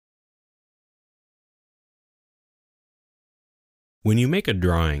When you make a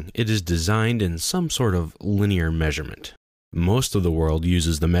drawing, it is designed in some sort of linear measurement. Most of the world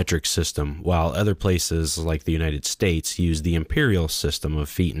uses the metric system, while other places like the United States use the imperial system of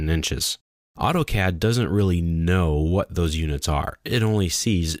feet and inches. AutoCAD doesn't really know what those units are. It only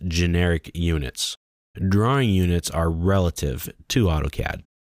sees generic units. Drawing units are relative to AutoCAD.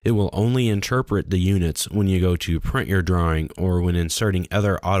 It will only interpret the units when you go to print your drawing or when inserting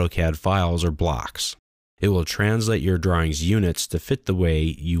other AutoCAD files or blocks. It will translate your drawing's units to fit the way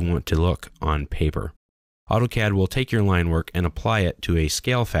you want to look on paper. AutoCAD will take your line work and apply it to a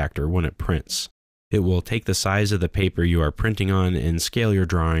scale factor when it prints. It will take the size of the paper you are printing on and scale your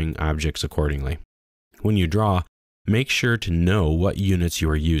drawing objects accordingly. When you draw, make sure to know what units you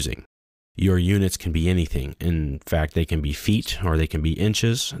are using. Your units can be anything. In fact, they can be feet, or they can be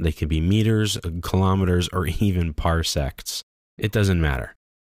inches, they can be meters, kilometers, or even parsecs. It doesn't matter.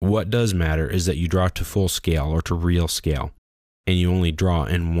 What does matter is that you draw to full scale or to real scale, and you only draw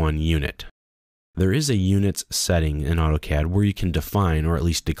in one unit. There is a units setting in AutoCAD where you can define or at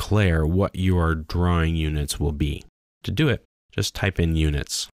least declare what your drawing units will be. To do it, just type in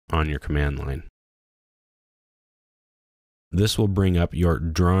units on your command line. This will bring up your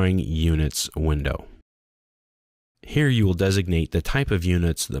drawing units window. Here you will designate the type of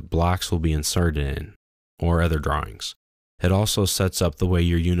units that blocks will be inserted in, or other drawings. It also sets up the way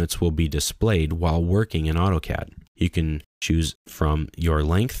your units will be displayed while working in AutoCAD. You can choose from your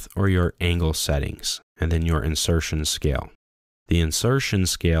length or your angle settings, and then your insertion scale. The insertion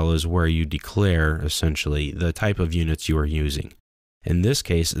scale is where you declare, essentially, the type of units you are using. In this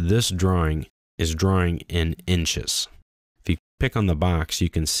case, this drawing is drawing in inches. If you pick on the box, you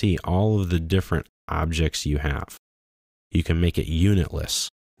can see all of the different objects you have. You can make it unitless,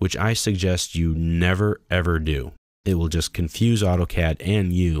 which I suggest you never ever do. It will just confuse AutoCAD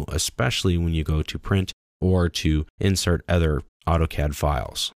and you, especially when you go to print or to insert other AutoCAD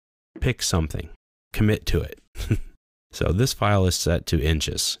files. Pick something. Commit to it. So this file is set to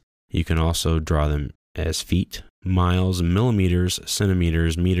inches. You can also draw them as feet, miles, millimeters,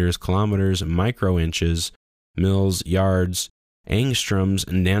 centimeters, meters, kilometers, micro inches, mils, yards, angstroms,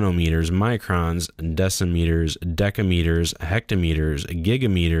 nanometers, microns, decimeters, decameters, hectometers,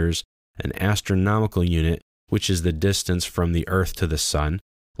 gigameters, an astronomical unit, which is the distance from the Earth to the Sun,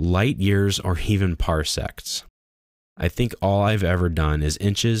 light years, or even parsecs. I think all I've ever done is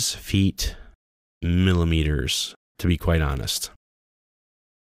inches, feet, millimeters, to be quite honest.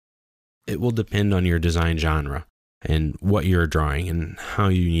 It will depend on your design genre and what you're drawing and how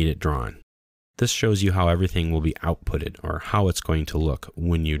you need it drawn. This shows you how everything will be outputted, or how it's going to look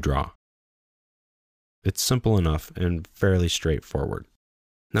when you draw. It's simple enough and fairly straightforward.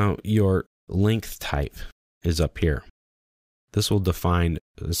 Now, your length type is up here. This will define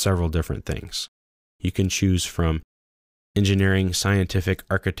several different things. You can choose from engineering, scientific,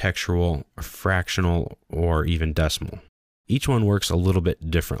 architectural, fractional, or even decimal. Each one works a little bit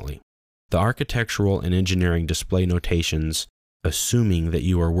differently. The architectural and engineering display notations assuming that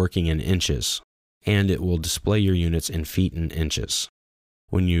you are working in inches, and it will display your units in feet and inches.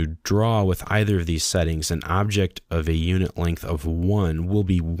 When you draw with either of these settings, an object of a unit length of 1 will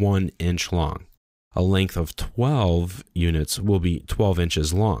be 1 inch long. A length of 12 units will be 12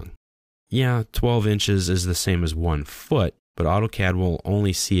 inches long. Yeah, 12 inches is the same as 1 foot, but AutoCAD will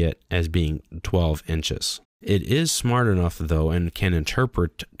only see it as being 12 inches. It is smart enough, though, and can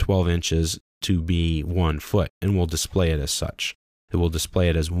interpret 12 inches to be 1 foot, and will display it as such. It will display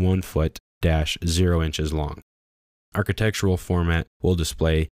it as 1 foot dash 0 inches long. Architectural format will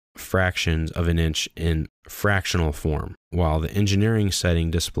display fractions of an inch in fractional form, while the engineering setting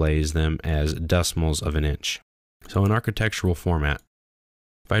displays them as decimals of an inch. So in architectural format,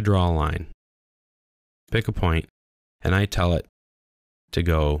 if I draw a line, pick a point, and I tell it to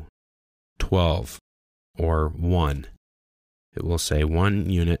go 12 or 1, it will say 1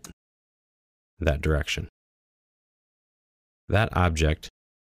 unit that direction. That object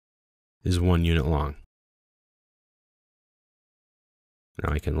is 1 unit long.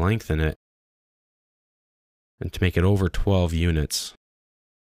 Now I can lengthen it, and to make it over 12 units,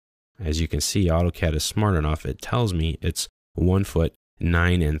 as you can see, AutoCAD is smart enough. It tells me it's 1 foot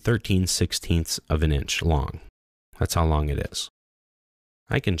 9 13/16 of an inch long. That's how long it is.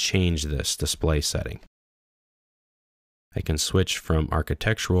 I can change this display setting. I can switch from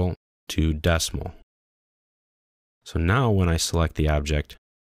architectural to decimal. So now when I select the object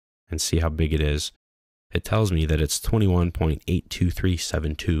and see how big it is, it tells me that it's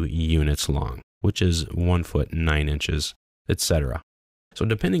 21.82372 units long, which is 1 foot 9 inches, etc. So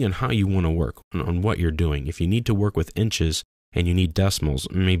depending on how you want to work, on what you're doing, if you need to work with inches, and you need decimals,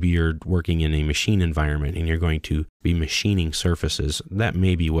 maybe you're working in a machine environment and you're going to be machining surfaces, that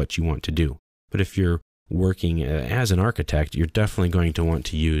may be what you want to do. But if you're working as an architect, you're definitely going to want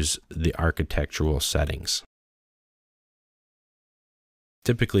to use the architectural settings.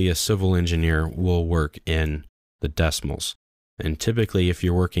 Typically, a civil engineer will work in the decimals. And typically, if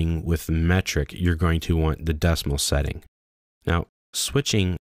you're working with metric, you're going to want the decimal setting. Now,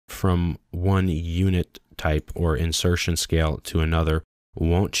 switching from one unit type or insertion scale to another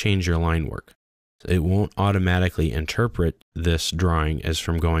won't change your line work. It won't automatically interpret this drawing as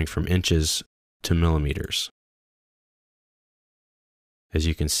from going from inches to millimeters. As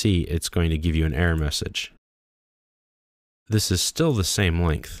you can see, it's going to give you an error message. This is still the same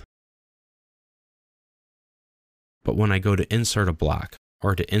length. But when I go to insert a block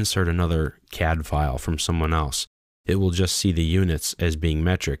or to insert another CAD file from someone else, it will just see the units as being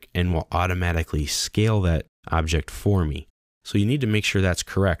metric and will automatically scale that object for me. So you need to make sure that's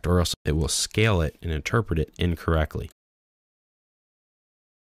correct, or else it will scale it and interpret it incorrectly.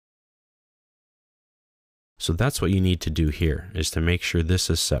 So that's what you need to do here, is to make sure this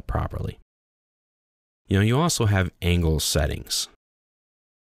is set properly. You also have angle settings.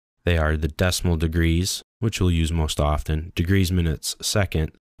 They are the decimal degrees, which we'll use most often, degrees, minutes,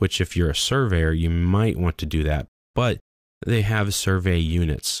 second, which if you're a surveyor, you might want to do that, but they have survey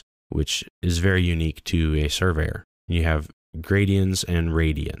units, which is very unique to a surveyor. You have gradians and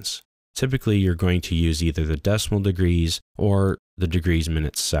radians. Typically, you're going to use either the decimal degrees or the degrees,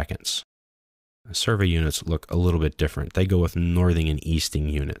 minutes, seconds. Survey units look a little bit different. They go with northing and easting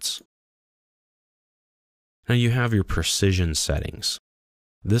units. Now you have your precision settings.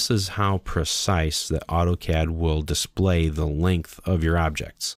 This is how precise that AutoCAD will display the length of your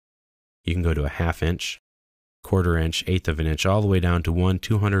objects. You can go to a 1/2 inch, 1/4 inch, 1/8 of an inch, all the way down to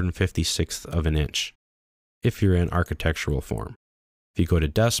 1/256th of an inch, if you're in architectural form. If you go to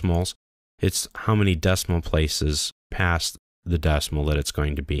decimals, it's how many decimal places past the decimal that it's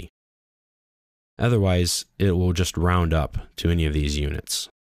going to be. Otherwise, it will just round up to any of these units.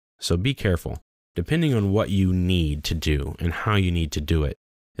 So be careful. Depending on what you need to do and how you need to do it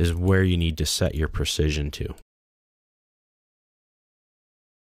is where you need to set your precision to.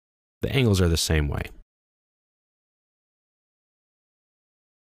 The angles are the same way.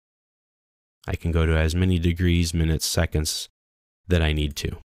 I can go to as many degrees, minutes, seconds that I need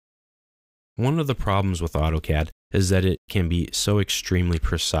to. One of the problems with AutoCAD is that it can be so extremely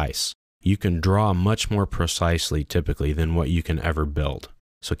precise. You can draw much more precisely typically than what you can ever build.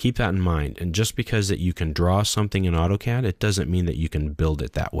 So keep that in mind, and just because that you can draw something in AutoCAD, it doesn't mean that you can build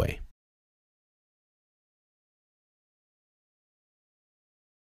it that way.